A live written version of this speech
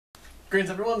Greetings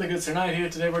everyone, the Good Sir Knight here.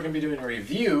 Today we're going to be doing a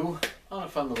review on a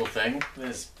fun little thing that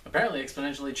is apparently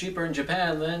exponentially cheaper in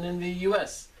Japan than in the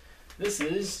US. This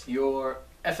is your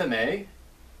FMA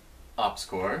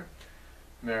OpsCore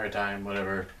maritime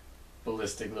whatever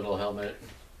ballistic little helmet.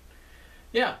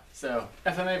 Yeah, so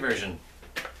FMA version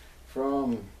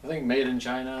from, I think, made in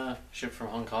China, shipped from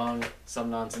Hong Kong, some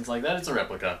nonsense like that. It's a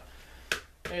replica.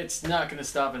 It's not going to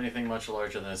stop anything much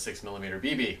larger than a 6mm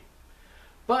BB.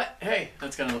 But hey,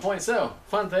 that's kind of the point. So,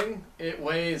 fun thing, it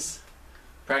weighs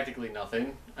practically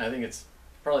nothing. I think it's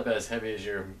probably about as heavy as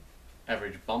your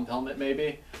average bump helmet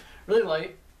maybe. Really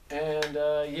light, and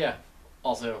yeah,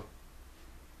 also,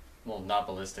 well, not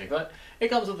ballistic, but it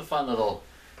comes with a fun little,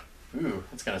 ooh,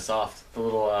 it's kind of soft. The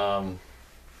little,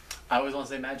 I always want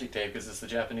to say magic tape because it's the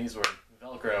Japanese word,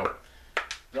 Velcro.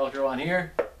 Velcro on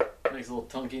here, makes a little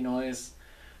tunky noise.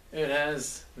 It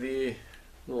has the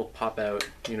little pop-out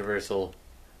universal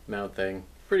mount thing.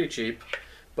 Pretty cheap,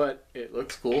 but it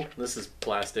looks cool. This is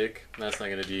plastic. That's not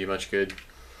going to do you much good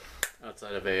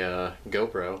outside of a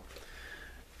GoPro.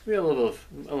 We got a little of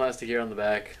elastic here on the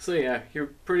back. So yeah, your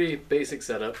pretty basic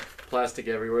setup. Plastic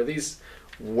everywhere. These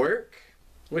work,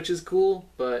 which is cool,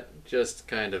 but just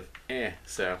kind of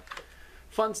so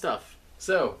fun stuff.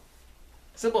 So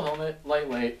simple helmet,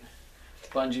 lightweight.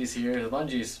 Bungees here. The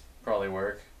bungees probably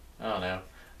work. I don't know.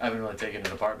 I haven't really taken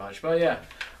it apart much, but yeah.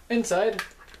 Inside,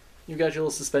 you've got your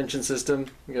little suspension system.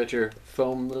 You got your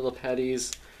foam little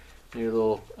patties, your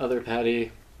little other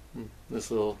patty. There's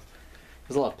a lot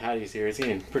of patties here. It's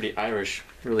getting pretty Irish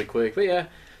really quick. But yeah, it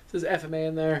says FMA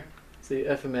in there. It's the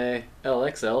FMA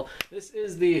LXL. This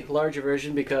is the larger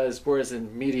version because whereas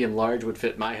in medium large would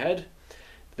fit my head,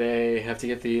 they have to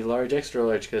get the large extra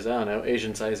large because, I don't know,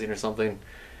 Asian sizing or something.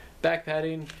 Back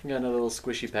padding, you got another little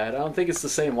squishy pad. I don't think it's the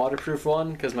same waterproof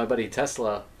one because my buddy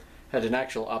Tesla had an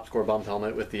actual OpsCore bump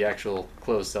helmet with the actual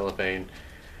closed cellophane.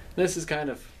 This is kind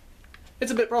of,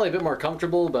 it's probably a bit more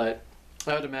comfortable, but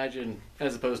I would imagine,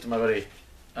 as opposed to my buddy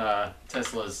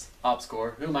Tesla's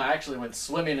OpsCore, whom I actually went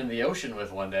swimming in the ocean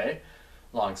with one day,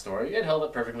 long story, it held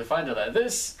up perfectly fine to that.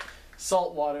 This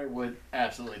salt water would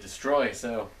absolutely destroy,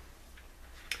 so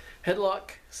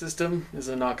headlock system is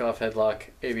a knockoff headlock,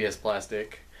 ABS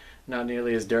plastic. Not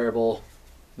nearly as durable.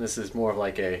 This is more of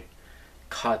like a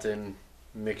cotton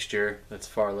mixture that's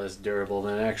far less durable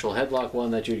than an actual headlock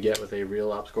one that you'd get with a real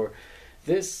OpsCore.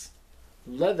 This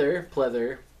leather,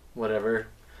 pleather, whatever,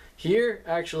 here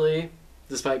actually,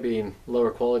 despite being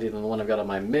lower quality than the one I've got on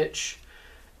my Mitch,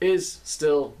 is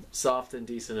still soft and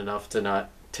decent enough to not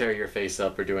tear your face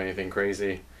up or do anything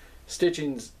crazy.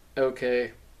 Stitching's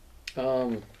okay.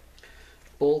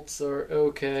 Bolts are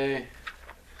okay.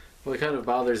 What kind of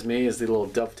bothers me is the little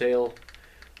dovetail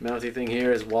mounty thing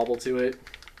here is wobble to it. A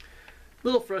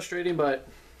little frustrating, but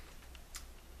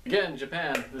again,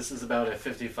 Japan, this is about a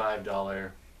 $55,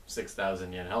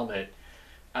 6,000 yen helmet.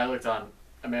 I looked on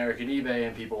American eBay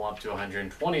and people want up to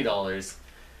 $120.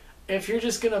 If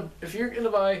you're gonna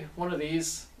buy one of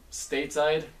these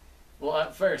stateside, well,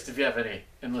 at first, if you have any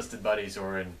enlisted buddies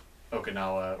or in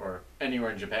Okinawa or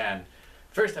anywhere in Japan,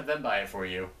 first have them buy it for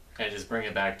you and just bring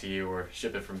it back to you or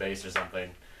ship it from base or something.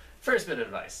 First bit of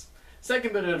advice.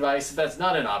 Second bit of advice, if that's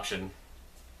not an option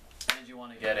and you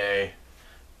want to get a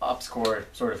OpsCore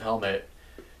sort of helmet,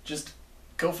 just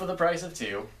go for the price of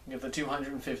two, get the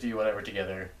 250 whatever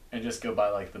together, and just go buy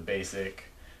like the basic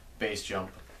base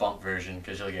jump bump version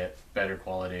because you'll get better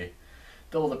quality,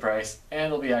 double the price, and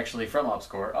it'll be actually from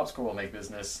OpsCore. OpsCore will make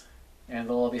business and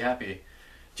they'll all be happy.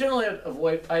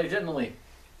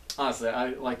 Honestly,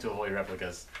 I like to avoid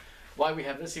replicas. Why we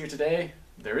have this here today,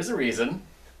 there is a reason.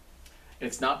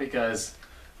 It's not because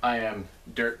I am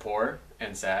dirt poor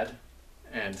and sad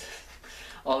and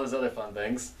all those other fun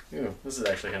things. Ooh, this is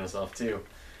actually kind of soft too.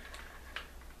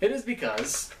 It is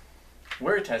because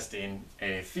we're testing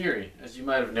a theory. As you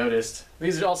might have noticed,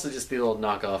 these are also just the little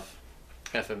knockoff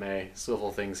FMA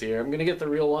swivel things here. I'm going to get the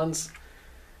real ones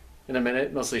in a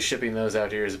minute. Mostly shipping those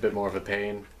out here is a bit more of a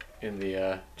pain in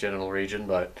the genital region,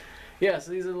 but yeah,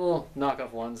 so these are the little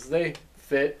knockoff ones. They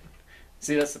fit.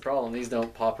 See, that's the problem. These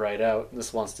don't pop right out.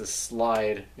 This wants to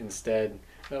slide instead.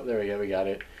 Oh, there we go. We got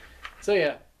it. So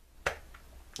yeah,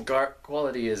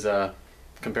 quality is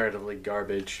comparatively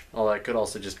garbage. Although it could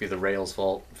also just be the rail's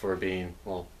fault for being,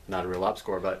 well, not a real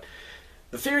OpsCore. But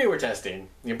the theory we're testing,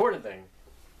 the important thing,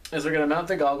 is we're going to mount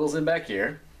the goggles in back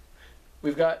here.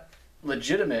 We've got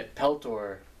legitimate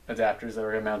Peltor adapters that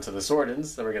we're going to mount to the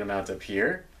Swordens that we're going to mount up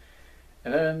here.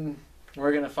 And then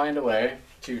we're going to find a way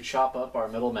to chop up our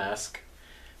middle mask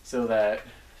so that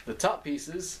the top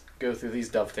pieces go through these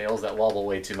dovetails that wobble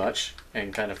way too much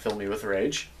and kind of fill me with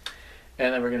rage.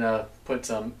 And then we're going to put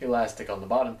some elastic on the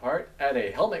bottom part, add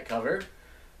a helmet cover.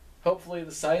 Hopefully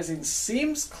the sizing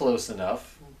seems close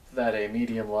enough that a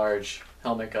medium-large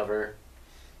helmet cover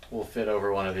will fit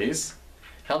over one of these.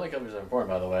 Helmet covers are important,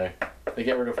 by the way. They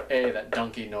get rid of that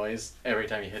dunky noise every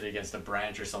time you hit it against a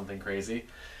branch or something crazy.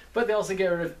 But they also get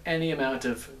rid of any amount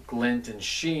of glint and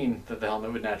sheen that the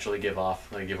helmet would naturally give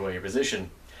off when they give away your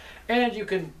position. And you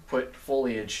can put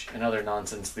foliage and other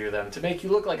nonsense through them to make you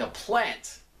look like a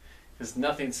plant. There's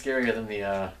nothing scarier than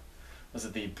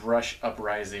the brush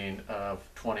uprising of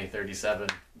 2037.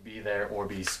 Be there or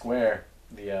be square.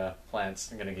 The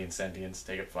plants are going to gain sentience,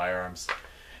 take up firearms,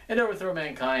 and overthrow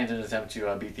mankind in an attempt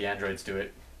to beat the androids to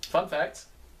it. Fun fact,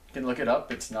 you can look it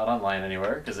up. It's not online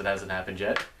anywhere because it hasn't happened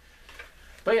yet.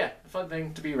 But yeah, a fun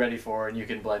thing to be ready for, and you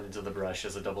can blend into the brush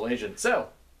as a double agent. So,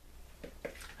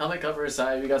 helmet cover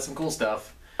aside, we got some cool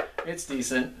stuff. It's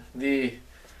decent. The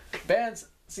bands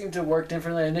seem to work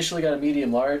differently. I initially got a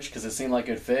medium large because it seemed like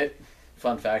it would fit.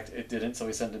 Fun fact, it didn't, so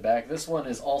we sent it back. This one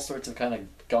is all sorts of kind of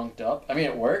gunked up. I mean,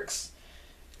 it works,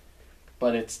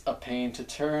 but it's a pain to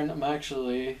turn.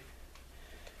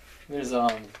 There's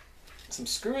some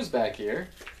screws back here.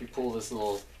 If you pull this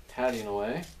little padding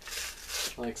away,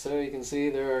 like so, you can see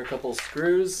there are a couple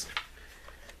screws.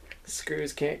 The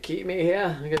screws can't keep me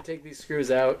here. I gotta take these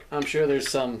screws out. I'm sure there's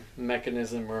some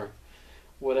mechanism or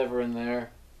whatever in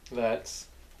there that's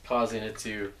causing it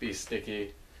to be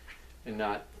sticky and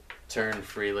not turn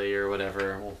freely or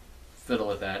whatever. We'll fiddle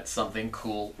with that. Something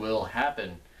cool will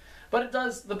happen. But it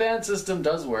does, the band system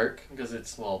does work because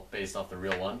it's, well, based off the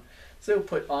real one. So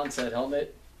put on said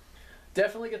helmet.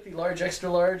 Definitely get the large extra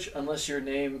large unless your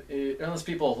name is, unless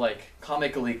people like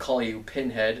comically call you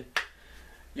Pinhead.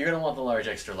 You're gonna want the large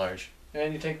extra large.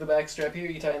 And you take the back strap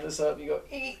here, you tighten this up, you go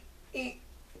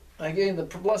Again, the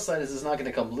plus side is it's not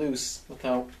gonna come loose with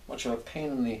how much of a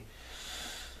pain in the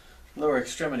lower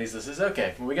extremities this is.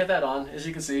 Okay, when we get that on, as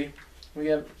you can see, we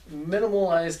have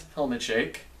minimalized helmet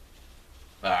shake.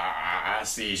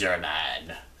 Seizure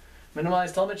man.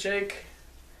 Minimalized helmet shake.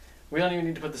 We don't even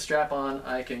need to put the strap on.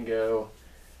 I can go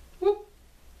whoop.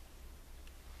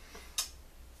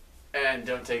 And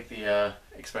don't take the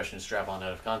expression strap on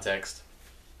out of context.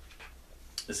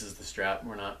 This is the strap.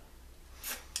 We're not.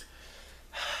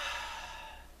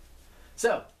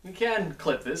 So, you can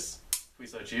clip this if we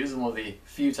so choose, and one of the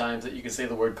few times that you can say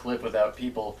the word clip without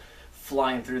people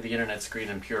flying through the internet screen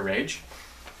in pure rage.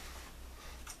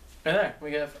 And there,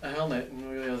 we have a helmet,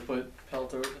 and we have to put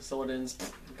peltor, solidins,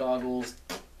 goggles,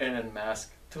 and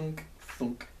mask, thunk,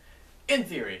 thunk, in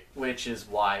theory, which is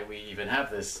why we even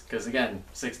have this, because again,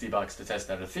 $60 to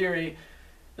test out a theory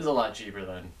is a lot cheaper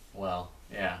than, well,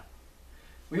 yeah.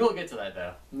 We will get to that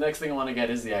though. The next thing I want to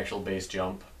get is the actual base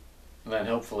jump, and then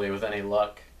hopefully, with any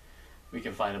luck, we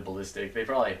can find a ballistic. They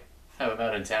probably have them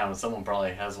out in town, someone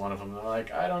probably has one of them, and they're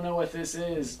like, I don't know what this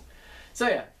is. So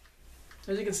yeah,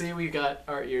 as you can see, we got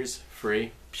our ears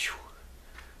free.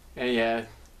 And yeah,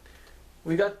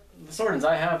 we got the Swordens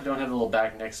I have don't have the little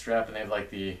back neck strap, and they have like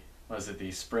the, what is it,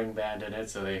 the spring band in it,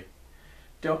 so they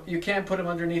don't, you can't put them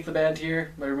underneath the band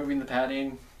here by removing the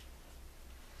padding.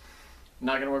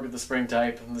 Not gonna work with the spring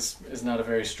type, and this is not a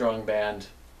very strong band,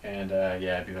 and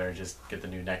yeah, it'd be better just get the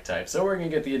new neck type. So we're gonna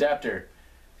get the adapter,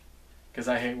 because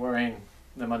I hate wearing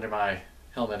them under my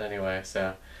helmet anyway,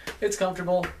 so it's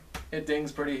comfortable, it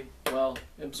dings pretty well,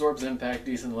 absorbs impact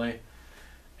decently,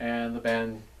 and the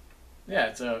band,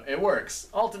 yeah, so it works.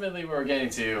 Ultimately what we're getting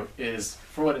to is,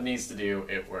 for what it needs to do,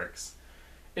 it works.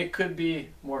 It could be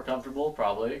more comfortable,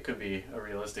 probably, it could be a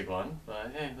realistic one,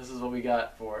 but hey, this is what we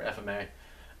got for FMA.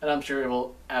 And I'm sure it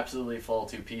will absolutely fall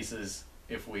to pieces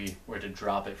if we were to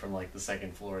drop it from like the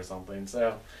second floor or something,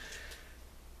 so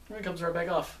it comes right back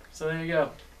off. So there you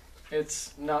go.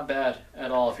 It's not bad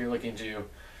at all if you're looking to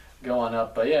go on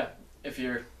up, but yeah, if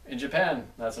you're in Japan,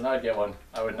 that's when I'd get one.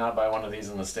 I would not buy one of these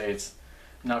in the States,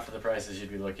 not for the prices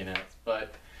you'd be looking at.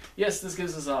 But yes, this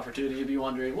gives us an opportunity. You'd be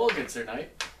wondering, well, good Sir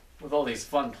Knight, with all these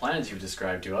fun plans you've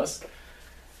described to us,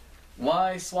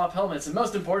 why swap helmets? And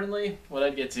most importantly, what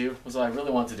I'd get to was what I really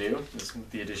want to do, is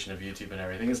with the addition of YouTube and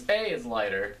everything, is A, it's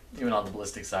lighter, even on the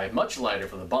ballistic side, much lighter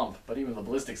for the bump, but even the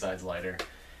ballistic side's lighter.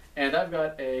 And I've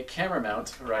got a camera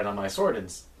mount right on my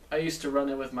Swordens. I used to run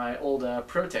it with my old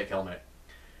ProTech helmet.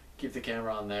 Keep the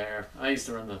camera on there. I used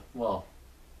to run the, well,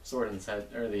 Swordens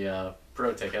had, or the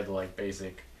ProTech had the like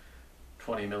basic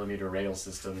 20mm rail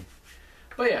system.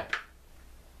 But yeah,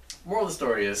 moral of the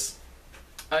story is,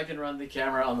 I can run the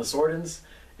camera on the Swordens.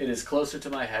 It is closer to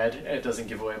my head, and it doesn't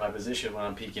give away my position when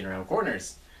I'm peeking around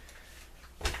corners.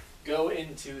 Go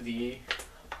into the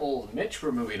old Mitch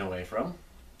we're moving away from,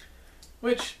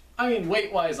 which, I mean,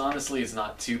 weight-wise, honestly, is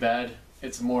not too bad.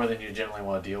 it's more than you generally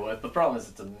want to deal with. The problem is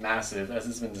it's a massive, as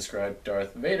it's been described,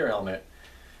 Darth Vader helmet.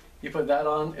 You put that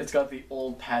on, it's got the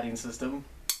old padding system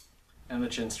and the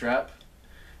chin strap,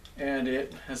 and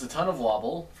it has a ton of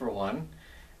wobble, for one,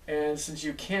 and since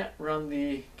you can't run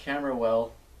the camera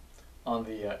well on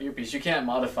the earpiece, you can't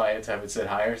modify it to have it sit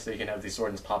higher so you can have these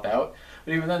swords pop out,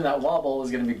 but even then that wobble is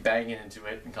going to be banging into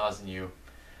it and causing you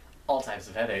all types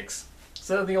of headaches.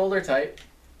 So the older type,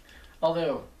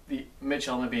 although the Mitch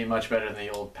helmet being much better than the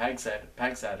old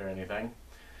Pagsat or anything,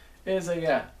 is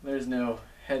there's no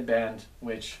headband,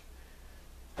 which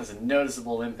has a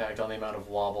noticeable impact on the amount of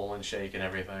wobble and shake and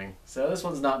everything. So this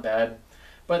one's not bad,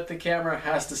 but the camera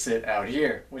has to sit out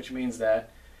here, which means that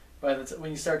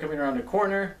when you start coming around a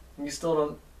corner, you still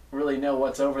don't really know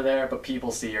what's over there, but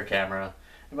people see your camera.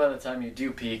 And by the time you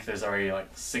do peek, there's already like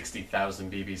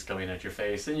 60,000 BBs coming at your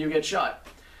face, and you get shot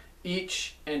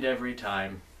each and every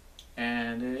time.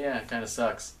 And yeah, it kind of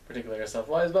sucks, particularly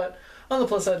airsoft-wise, but on the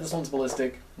plus side, this one's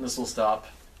ballistic, and this will stop,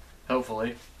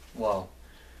 hopefully, well,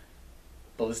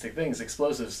 ballistic things,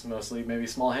 explosives mostly, maybe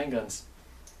small handguns.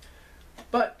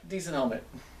 But decent helmet.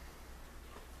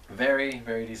 Very,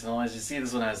 very decent helmet. As you see,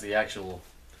 this one has the actual,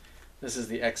 this is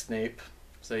the X nape,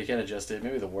 so you can adjust it.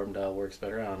 Maybe the worm dial works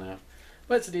better, I don't know.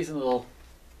 But it's a decent little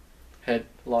head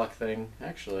lock thing.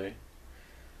 Actually,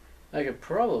 I could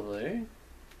probably,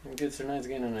 get Sir Knight's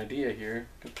getting an idea here,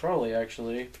 could probably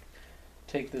actually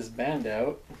take this band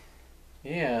out.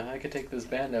 Yeah, I could take this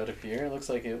band out of here. It looks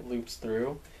like it loops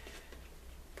through.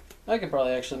 I could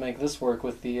probably actually make this work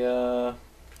with the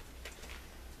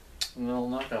little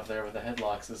knockoff there with the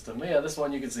headlock system. But yeah, this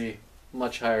one you can see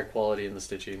much higher quality in the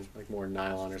stitching, like more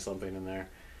nylon or something in there.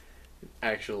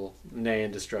 Actual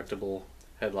indestructible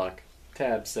headlock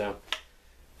tabs. So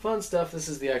fun stuff. This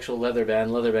is the actual leather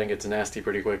band. Leather band gets nasty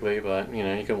pretty quickly, but you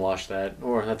know, you can wash that,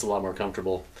 or that's a lot more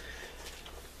comfortable.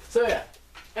 So yeah,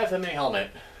 FMA helmet.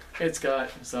 It's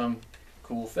got some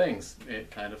cool things.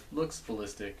 It kind of looks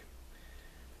ballistic.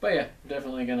 But yeah,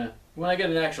 definitely gonna, when I get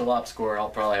an actual op score, I'll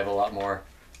probably have a lot more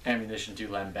ammunition to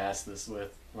lambaste this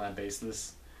with,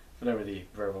 whatever the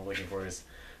verb I'm looking for is.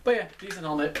 But yeah, decent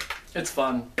helmet. It's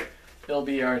fun. It'll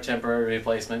be our temporary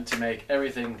replacement to make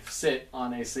everything sit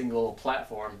on a single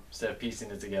platform instead of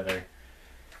piecing it together.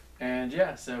 And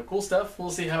yeah, so cool stuff. We'll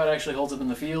see how it actually holds up in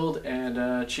the field.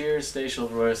 And cheers, stay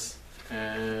chivalrous.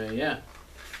 Yeah,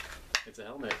 it's a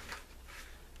helmet.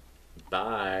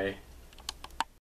 Bye.